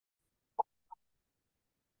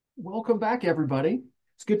Welcome back, everybody.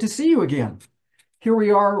 It's good to see you again. Here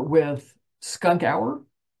we are with Skunk Hour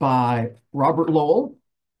by Robert Lowell.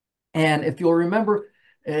 And if you'll remember,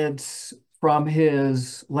 it's from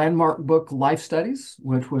his landmark book, Life Studies,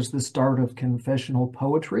 which was the start of confessional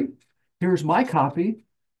poetry. Here's my copy.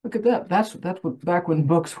 Look at that. That's what, back when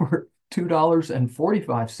books were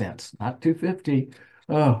 $2.45, not 2.50.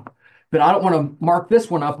 Oh, but I don't want to mark this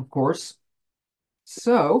one up, of course.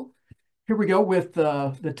 So here we go with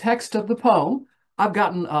the text of the poem. I've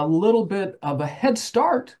gotten a little bit of a head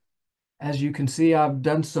start. As you can see, I've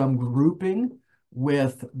done some grouping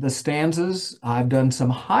with the stanzas. I've done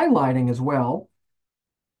some highlighting as well.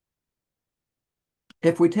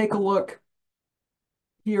 If we take a look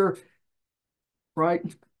here, right,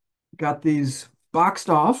 got these boxed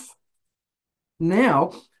off.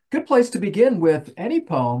 Now, good place to begin with any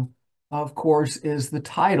poem, of course, is the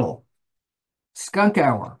title, Skunk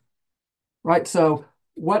Hour, right? So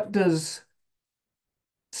what does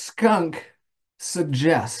skunk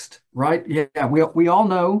suggest, right? Yeah, we all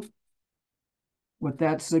know what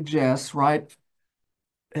that suggests, right?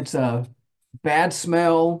 It's a bad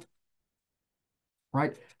smell,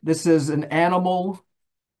 right? This is an animal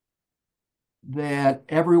that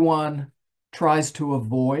everyone tries to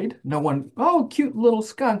avoid. No one, oh, cute little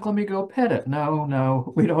skunk, let me go pet it. No,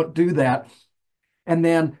 no, we don't do that. And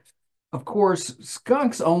then, of course,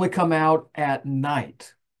 skunks only come out at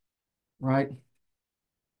night, right?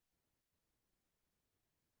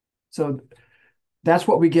 So that's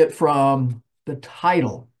what we get from the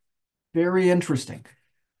title. Very interesting.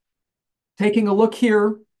 Taking a look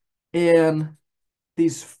here in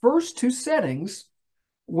these first two settings,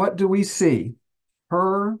 what do we see?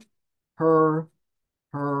 Her, her,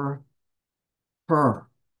 her, her.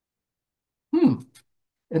 Isn't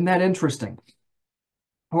that interesting?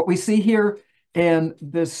 What we see here in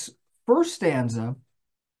this first stanza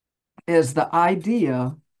is the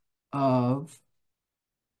idea of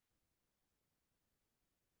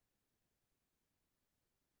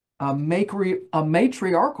a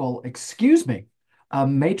matriarchal, excuse me, a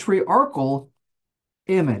matriarchal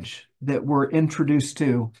image that we're introduced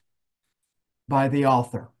to by the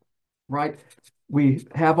author, right? We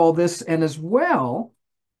have all this, and as well,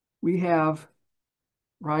 we have,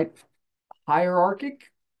 right, hierarchic,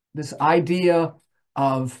 this idea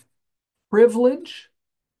of privilege,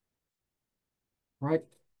 right,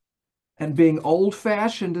 and being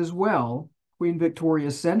old-fashioned as well, Queen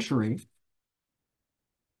Victoria's century,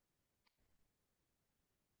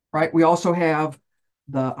 right? We also have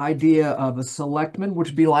the idea of a selectman, which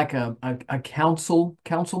would be like a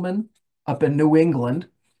councilman up in New England.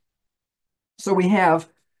 So we have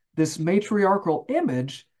this matriarchal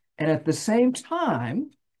image, and at the same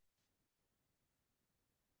time,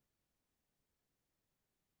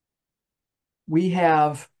 we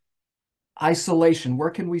have isolation. Where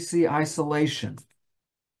can we see isolation?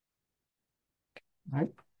 Right?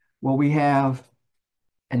 Well, we have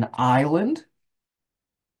an island.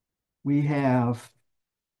 We have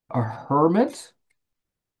a hermit.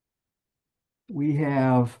 We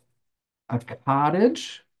have a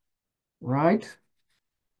cottage, right?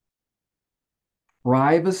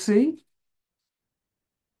 Privacy.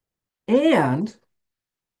 And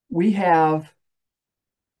we have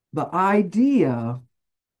the idea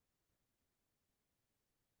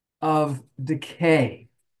of decay,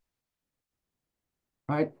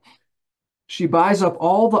 right? She buys up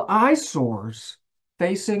all the eyesores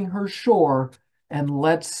facing her shore and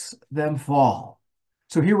lets them fall.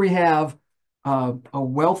 So here we have a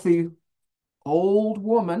wealthy old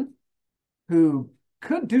woman who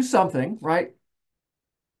could do something, right,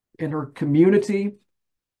 in her community.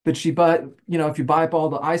 But if you buy up all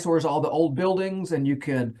the eyesores, all the old buildings, and you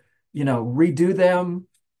could, redo them,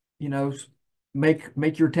 you know,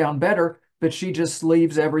 make your town better. But she just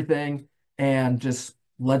leaves everything and just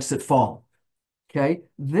lets it fall. Okay.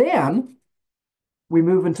 Then we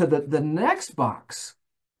move into the next box.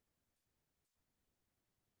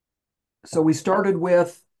 So we started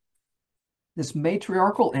with this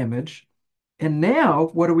matriarchal image. And now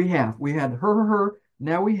what do we have? We had her.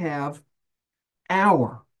 Now we have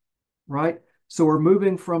our, right? So we're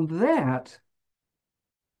moving from that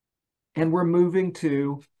and we're moving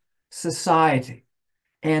to society.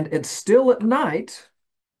 And it's still at night,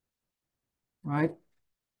 right?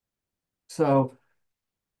 So,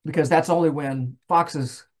 because that's only when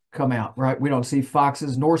foxes come out, right? We don't see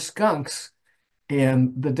foxes nor skunks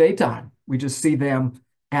in the daytime. We just see them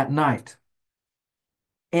at night.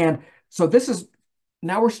 And so this is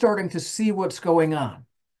now we're starting to see what's going on,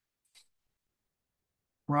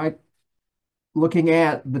 right? Looking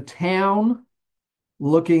at the town,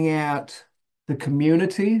 looking at the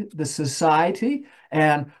community, the society.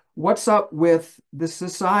 And what's up with the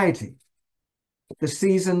society? The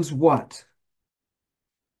season's what?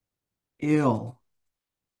 Ill.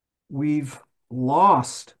 We've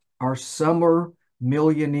lost our summer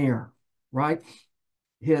millionaire, right?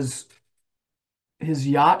 His his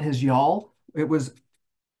yacht, his yawl, it was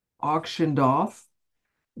auctioned off.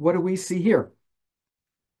 What do we see here?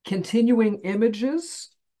 Continuing images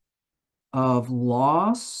of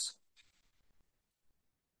loss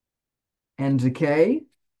and decay,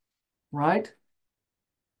 right?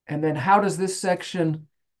 And then how does this section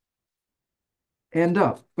end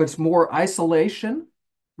up? It's more isolation.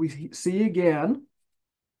 We see again,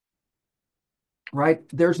 right?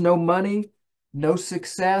 There's no money, no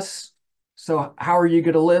success. So how are you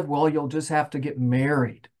going to live? Well, you'll just have to get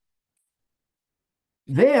married.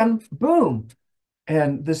 Then, boom.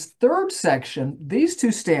 And this third section, these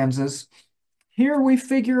two stanzas, here we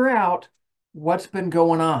figure out what's been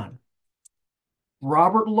going on.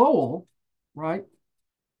 Robert Lowell, right,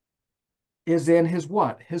 is in his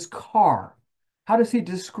what? His car. How does he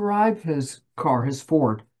describe his car, his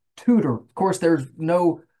Ford? Tudor. Of course, there's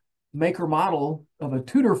no maker model of a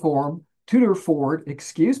Tudor Ford,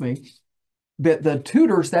 excuse me. But the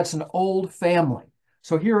Tudors, that's an old family.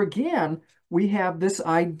 So here again, we have this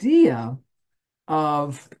idea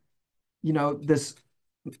of, this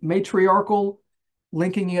matriarchal,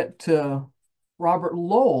 linking it to Robert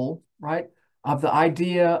Lowell, right? Of the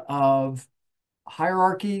idea of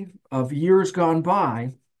hierarchy of years gone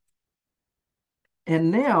by.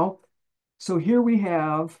 And now, so here we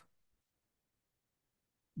have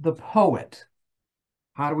the poet.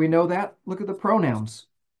 How do we know that? Look at the pronouns.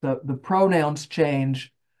 The pronouns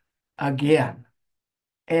change again.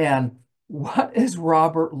 And what is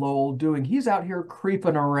Robert Lowell doing? He's out here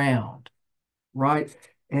creeping around, right?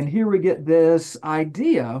 And here we get this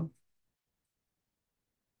idea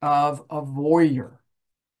of a voyeur.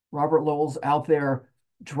 Robert Lowell's out there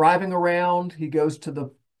driving around. He goes to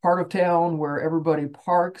the part of town where everybody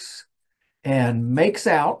parks and makes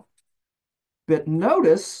out. But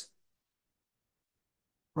notice,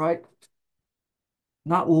 right,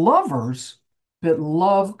 not lovers, but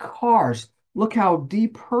love cars. Look how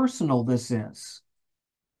depersonal this is.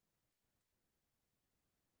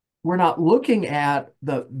 We're not looking at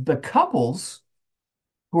the couples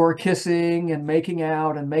who are kissing and making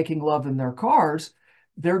out and making love in their cars.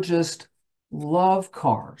 They're just love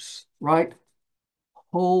cars, right?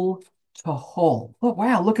 Hull to hull. Oh,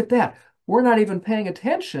 wow, look at that. We're not even paying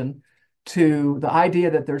attention to the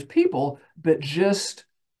idea that there's people, but just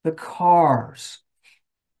the cars.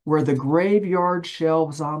 Where the graveyard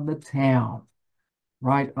shelves on the town,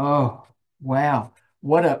 right? Oh, wow.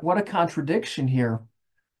 What a contradiction here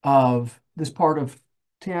of this part of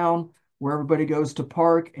town where everybody goes to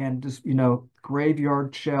park and just,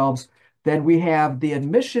 graveyard shelves. Then we have the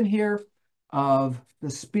admission here of the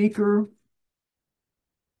speaker,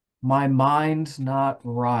 my mind's not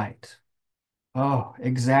right. Oh,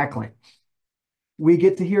 exactly. We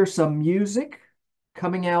get to hear some music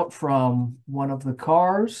coming out from one of the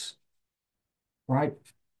cars, right?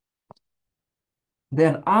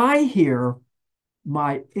 Then I hear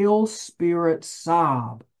my ill spirit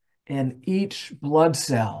sob in each blood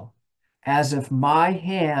cell as if my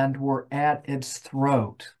hand were at its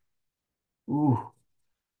throat. Ooh,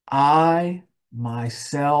 I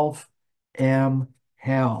myself am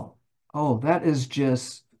hell. Oh, that is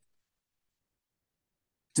just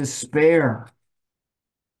despair.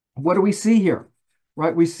 What do we see here?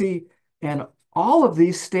 Right? We see in all of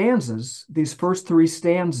these stanzas, these first three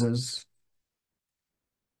stanzas,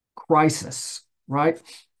 crisis, right?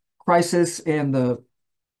 Crisis in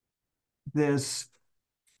this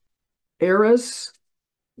eras.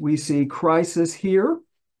 We see crisis here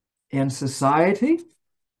in society.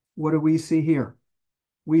 What do we see here?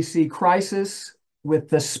 We see crisis with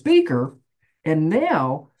the speaker. And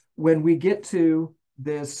now, when we get to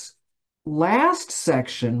this last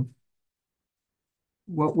section,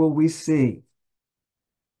 what will we see?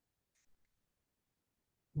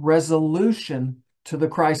 Resolution to the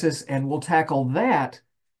crisis, and we'll tackle that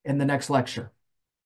in the next lecture.